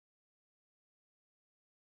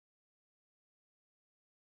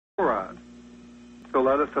for us. So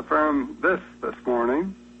let us affirm this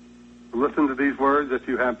morning. Listen to these words if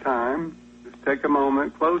you have time. Just take a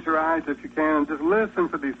moment, close your eyes if you can, and just listen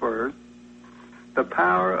to these words. The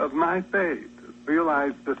power of my faith,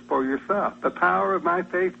 realize this for yourself. The power of my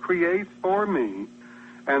faith creates for me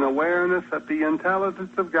an awareness that the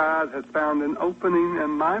intelligence of God has found an opening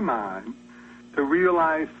in my mind to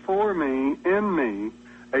realize for me, in me,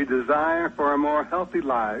 a desire for a more healthy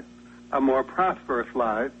life, a more prosperous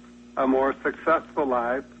life, a more successful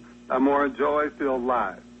life, a more joy-filled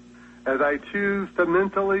life. As I choose to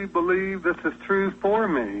mentally believe this is true for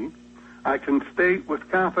me, I can state with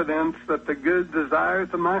confidence that the good desires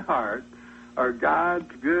of my heart are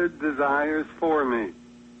God's good desires for me.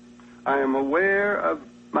 I am aware of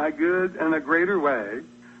my good in a greater way.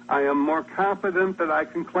 I am more confident that I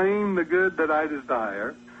can claim the good that I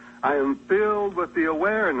desire. I am filled with the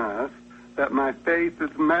awareness that my faith is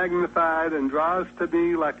magnified and draws to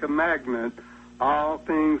me like a magnet all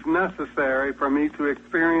things necessary for me to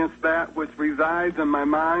experience that which resides in my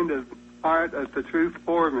mind and heart as the truth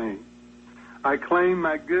for me. I claim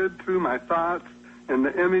my good through my thoughts, in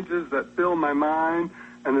the images that fill my mind,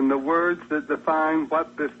 and in the words that define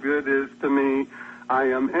what this good is to me. I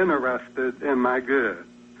am interested in my good.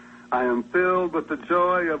 I am filled with the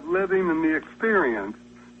joy of living in the experience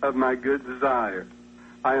of my good desires.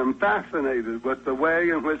 I am fascinated with the way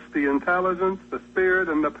in which the intelligence, the spirit,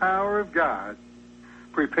 and the power of God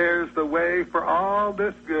prepares the way for all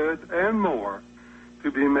this good and more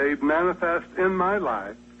to be made manifest in my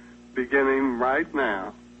life, beginning right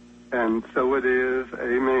now. And so it is.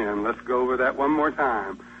 Amen. Let's go over that one more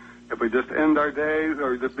time. If we just end our day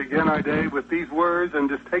or just begin our day with these words and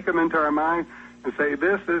just take them into our mind and say,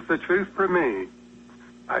 this is the truth for me.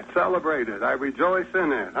 I celebrate it. I rejoice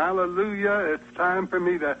in it. Hallelujah. It's time for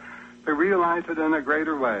me to realize it in a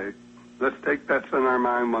greater way. Let's take that in our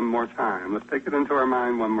mind one more time. Let's take it into our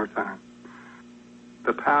mind one more time.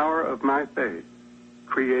 The power of my faith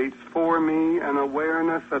creates for me an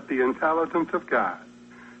awareness that the intelligence of God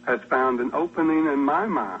has found an opening in my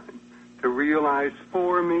mind to realize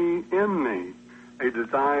for me, in me, a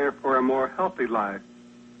desire for a more healthy life,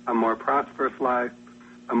 a more prosperous life,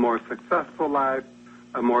 a more successful life,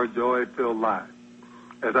 a more joy-filled life.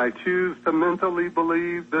 As I choose to mentally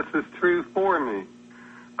believe this is true for me,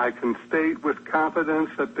 I can state with confidence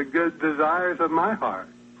that the good desires of my heart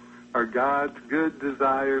are God's good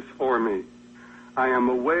desires for me. I am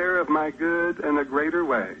aware of my good in a greater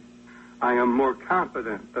way. I am more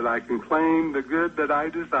confident that I can claim the good that I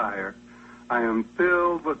desire. I am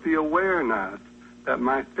filled with the awareness that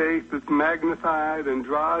my faith is magnified and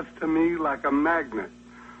draws to me like a magnet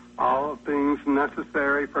all things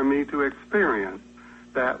necessary for me to experience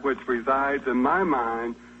that which resides in my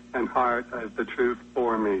mind and heart as the truth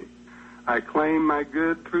for me. I claim my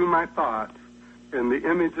good through my thoughts, in the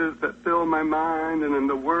images that fill my mind and in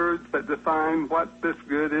the words that define what this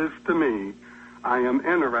good is to me. I am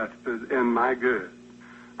interested in my good.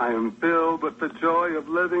 I am filled with the joy of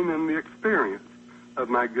living in the experience of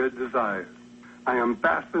my good desires. I am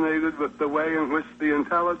fascinated with the way in which the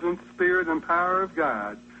intelligence, spirit, and power of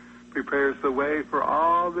God prepares the way for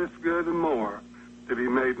all this good and more to be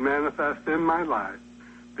made manifest in my life,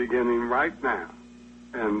 beginning right now.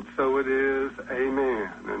 And so it is,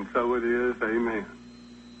 amen. And so it is, amen.